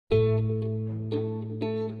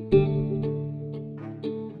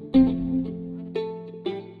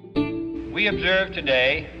We observe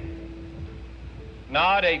today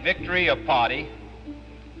not a victory of party,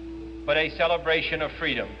 but a celebration of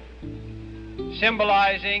freedom,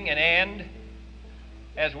 symbolizing an end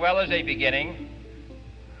as well as a beginning,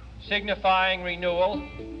 signifying renewal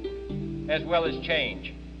as well as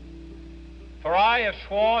change. For I have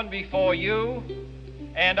sworn before you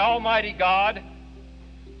and Almighty God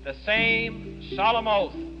the same solemn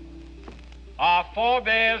oath our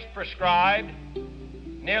forebears prescribed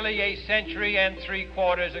nearly a century and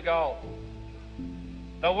 3/4 ago.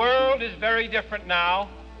 The world is very different now,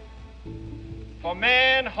 for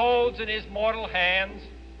man holds in his mortal hands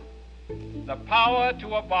the power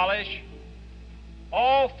to abolish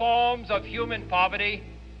all forms of human poverty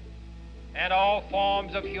and all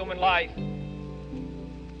forms of human life.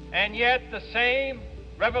 And yet the same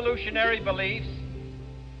revolutionary beliefs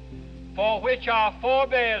for which our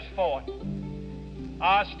forebears fought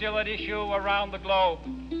are still at issue around the globe.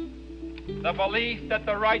 The belief that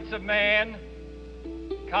the rights of man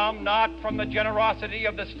come not from the generosity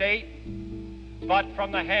of the state, but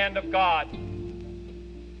from the hand of God.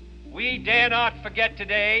 We dare not forget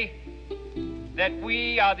today that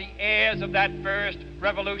we are the heirs of that first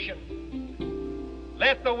revolution.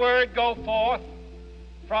 Let the word go forth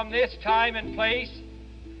from this time and place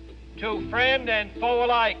to friend and foe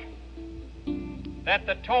alike that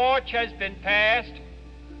the torch has been passed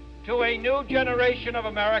to a new generation of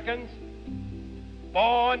Americans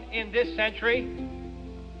born in this century,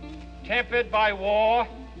 tempered by war,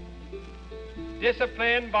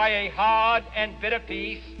 disciplined by a hard and bitter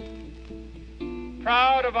peace,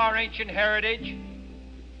 proud of our ancient heritage,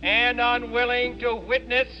 and unwilling to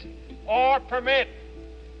witness or permit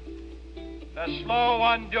the slow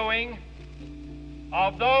undoing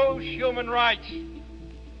of those human rights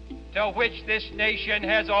to which this nation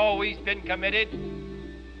has always been committed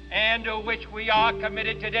and to which we are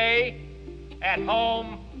committed today at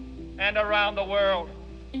home and around the world.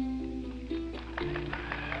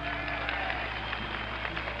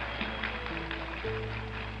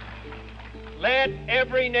 Let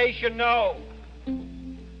every nation know,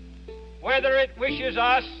 whether it wishes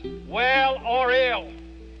us well or ill,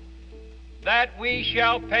 that we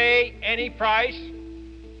shall pay any price,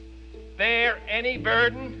 bear any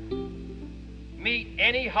burden, meet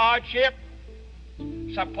any hardship,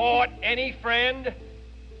 support any friend,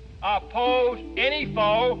 oppose any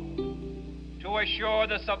foe to assure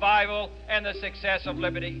the survival and the success of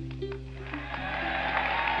liberty.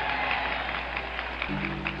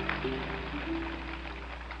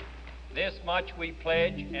 This much we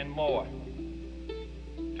pledge and more.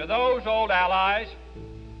 To those old allies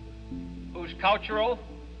whose cultural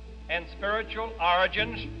and spiritual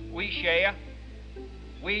origins we share,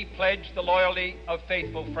 we pledge the loyalty of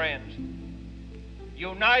faithful friends.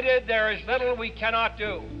 United, there is little we cannot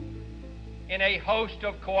do in a host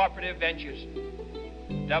of cooperative ventures.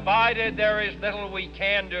 Divided, there is little we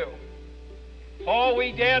can do, for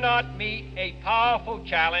we dare not meet a powerful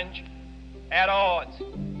challenge at odds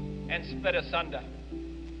and split asunder.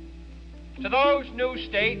 To those new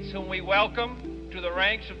states whom we welcome to the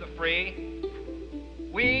ranks of the free,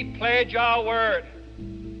 we pledge our word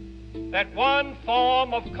that one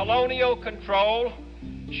form of colonial control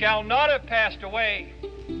shall not have passed away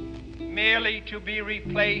merely to be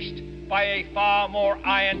replaced by a far more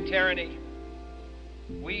iron tyranny.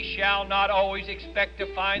 We shall not always expect to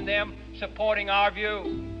find them supporting our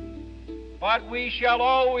view, but we shall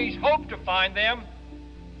always hope to find them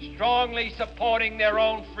strongly supporting their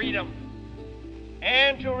own freedom,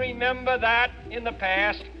 and to remember that in the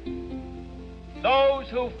past, those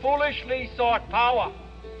who foolishly sought power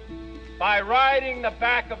by riding the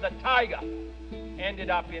back of the tiger ended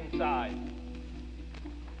up inside.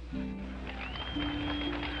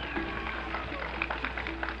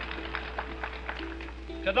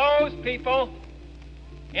 To those people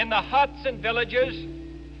in the huts and villages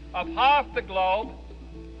of half the globe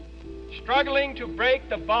struggling to break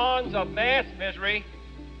the bonds of mass misery,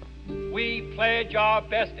 we pledge our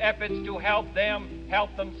best efforts to help them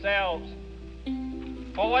help themselves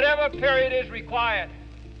for whatever period is required,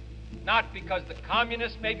 not because the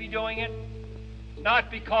communists may be doing it,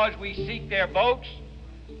 not because we seek their votes,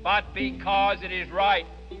 but because it is right.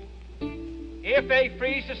 If a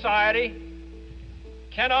free society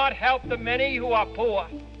cannot help the many who are poor,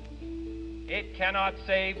 it cannot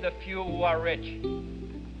save the few who are rich.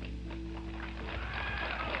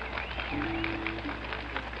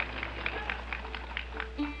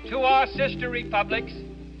 To our sister republics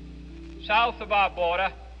south of our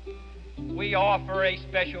border, we offer a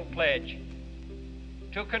special pledge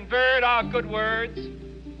to convert our good words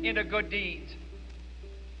into good deeds.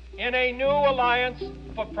 In a new alliance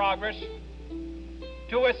for progress,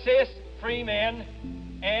 to assist free men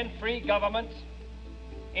and free governments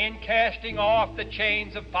in casting off the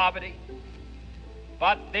chains of poverty.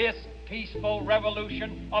 But this peaceful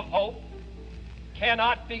revolution of hope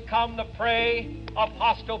cannot become the prey of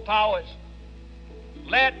hostile powers.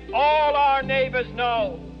 Let all our neighbors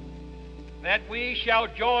know that we shall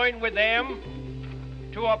join with them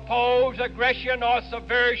to oppose aggression or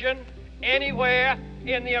subversion anywhere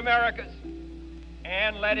in the Americas.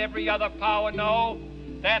 And let every other power know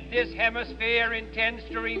that this hemisphere intends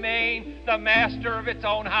to remain the master of its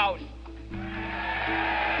own house.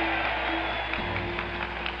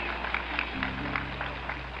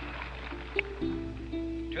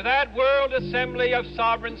 To that World Assembly of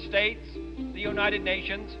Sovereign States, the United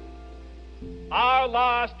Nations, our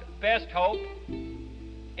last best hope,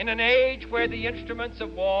 in an age where the instruments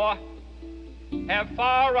of war have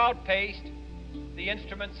far outpaced the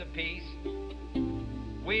instruments of peace,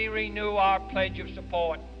 we renew our pledge of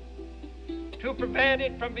support to prevent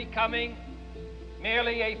it from becoming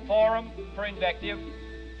merely a forum for invective,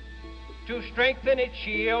 to strengthen its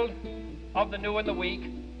shield of the new and the weak,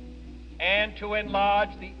 and to enlarge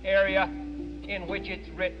the area in which its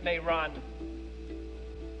writ may run.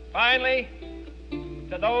 Finally,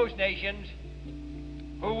 to those nations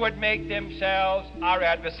who would make themselves our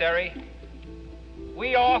adversary,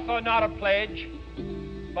 we offer not a pledge,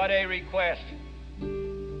 but a request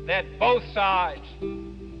that both sides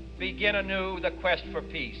begin anew the quest for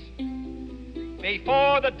peace.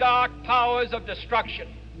 Before the dark powers of destruction,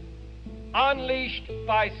 unleashed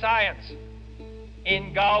by science,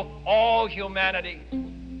 engulf all humanity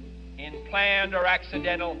in planned or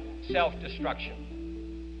accidental self-destruction.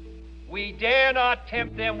 We dare not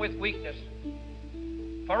tempt them with weakness,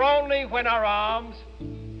 for only when our arms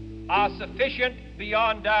are sufficient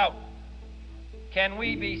beyond doubt can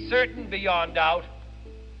we be certain beyond doubt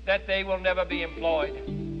that they will never be employed.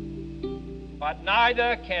 But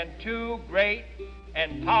neither can two great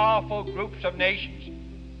and powerful groups of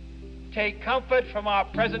nations take comfort from our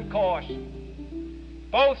present course,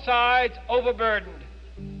 both sides overburdened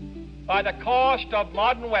by the cost of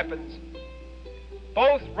modern weapons,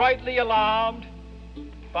 both rightly alarmed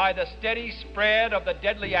by the steady spread of the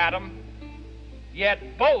deadly atom, yet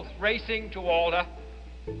both racing to alter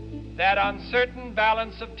that uncertain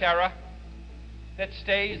balance of terror that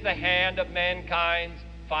stays the hand of mankind's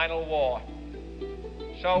final war.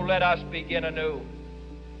 So let us begin anew,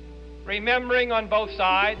 remembering on both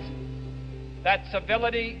sides that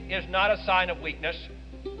civility is not a sign of weakness,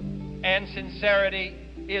 and sincerity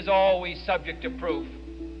is always subject to proof.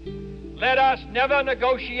 Let us never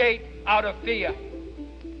negotiate out of fear,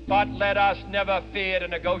 but let us never fear to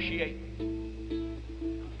negotiate.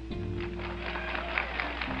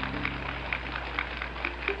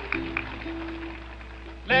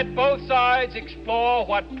 Let both sides explore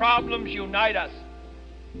what problems unite us,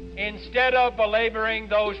 instead of belaboring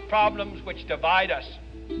those problems which divide us.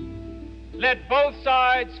 Let both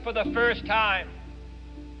sides, for the first time,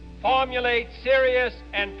 formulate serious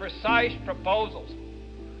and precise proposals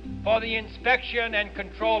for the inspection and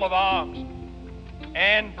control of arms,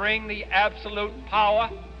 and bring the absolute power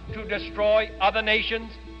to destroy other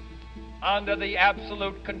nations under the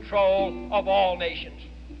absolute control of all nations.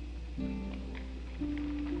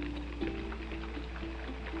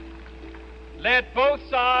 Let both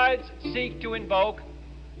sides seek to invoke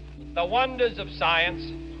the wonders of science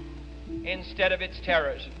instead of its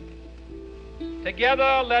terrors.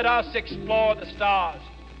 Together, let us explore the stars,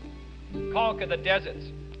 conquer the deserts,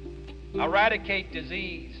 eradicate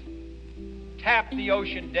disease, tap the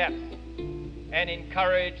ocean depths, and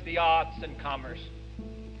encourage the arts and commerce.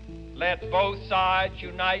 Let both sides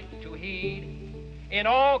unite to heed in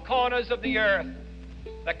all corners of the earth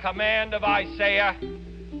the command of Isaiah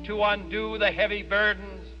to undo the heavy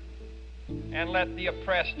burdens and let the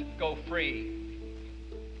oppressed go free.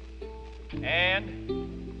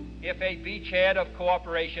 And if a beachhead of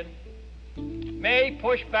cooperation may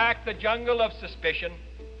push back the jungle of suspicion,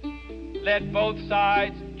 let both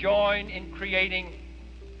sides join in creating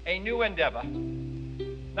a new endeavor,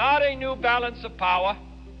 not a new balance of power,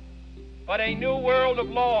 but a new world of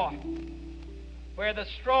law, where the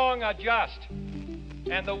strong are just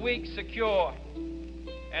and the weak secure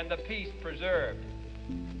and the peace preserved.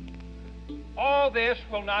 All this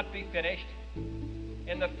will not be finished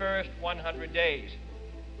in the first 100 days,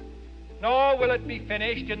 nor will it be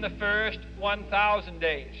finished in the first 1,000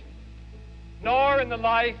 days, nor in the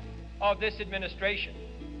life of this administration,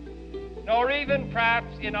 nor even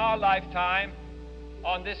perhaps in our lifetime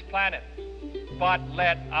on this planet. But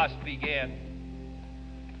let us begin.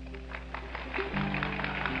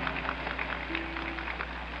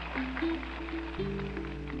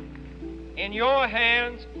 In your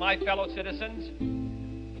hands, my fellow citizens,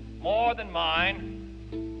 more than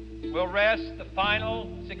mine, will rest the final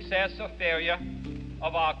success or failure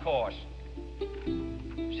of our course.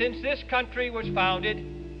 Since this country was founded,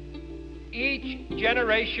 each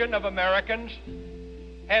generation of Americans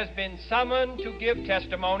has been summoned to give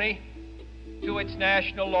testimony to its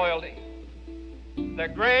national loyalty. The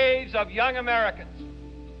graves of young Americans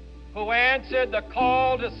who answered the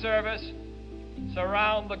call to service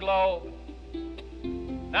surround the globe.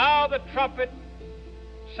 Now the trumpet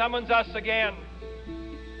summons us again,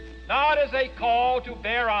 not as a call to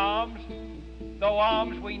bear arms, though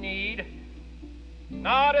arms we need,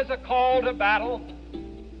 not as a call to battle,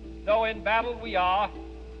 though in battle we are,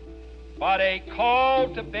 but a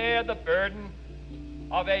call to bear the burden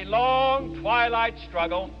of a long twilight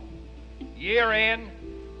struggle, year in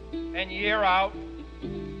and year out,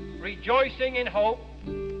 rejoicing in hope,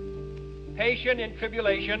 patient in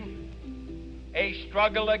tribulation, a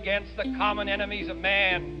struggle against the common enemies of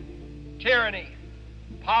man, tyranny,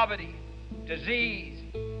 poverty, disease,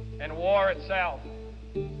 and war itself.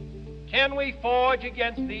 Can we forge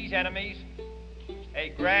against these enemies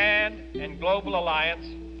a grand and global alliance,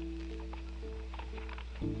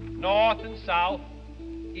 north and south,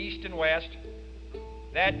 east and west,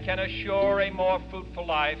 that can assure a more fruitful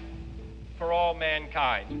life for all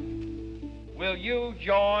mankind? Will you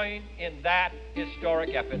join in that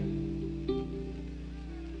historic effort?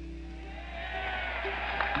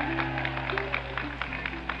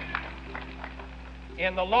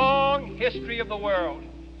 In the long history of the world,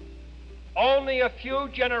 only a few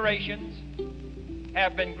generations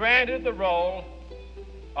have been granted the role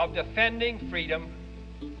of defending freedom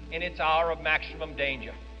in its hour of maximum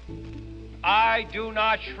danger. I do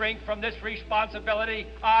not shrink from this responsibility.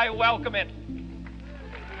 I welcome it.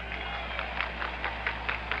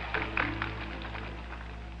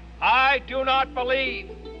 I do not believe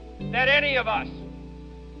that any of us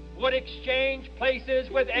would exchange places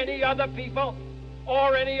with any other people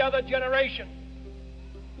or any other generation.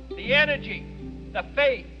 The energy, the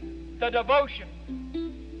faith, the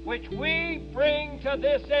devotion which we bring to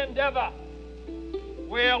this endeavor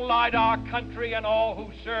will light our country and all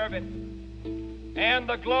who serve it. And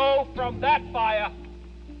the glow from that fire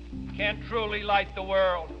can truly light the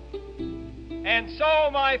world. And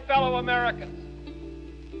so, my fellow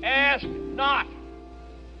Americans, ask not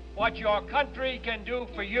what your country can do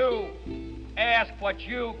for you. Ask what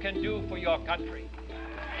you can do for your country.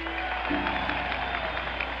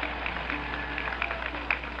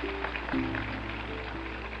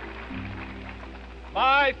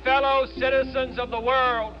 My fellow citizens of the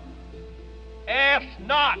world, ask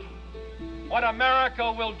not what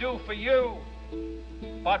America will do for you,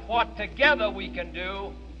 but what together we can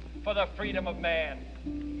do for the freedom of man.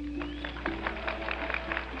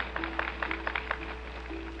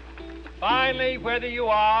 Finally, whether you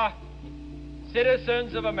are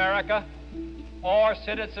citizens of America or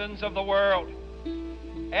citizens of the world,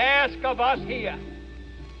 ask of us here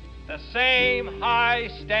the same high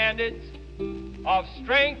standards of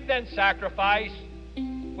strength and sacrifice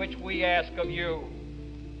which we ask of you.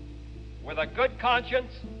 With a good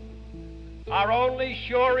conscience, our only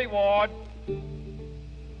sure reward,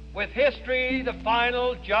 with history the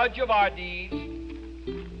final judge of our deeds,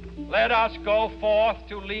 let us go forth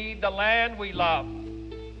to lead the land we love,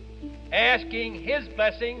 asking His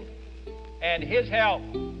blessing and His help,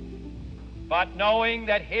 but knowing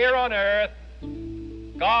that here on earth,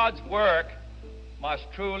 God's work must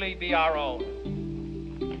truly be our own.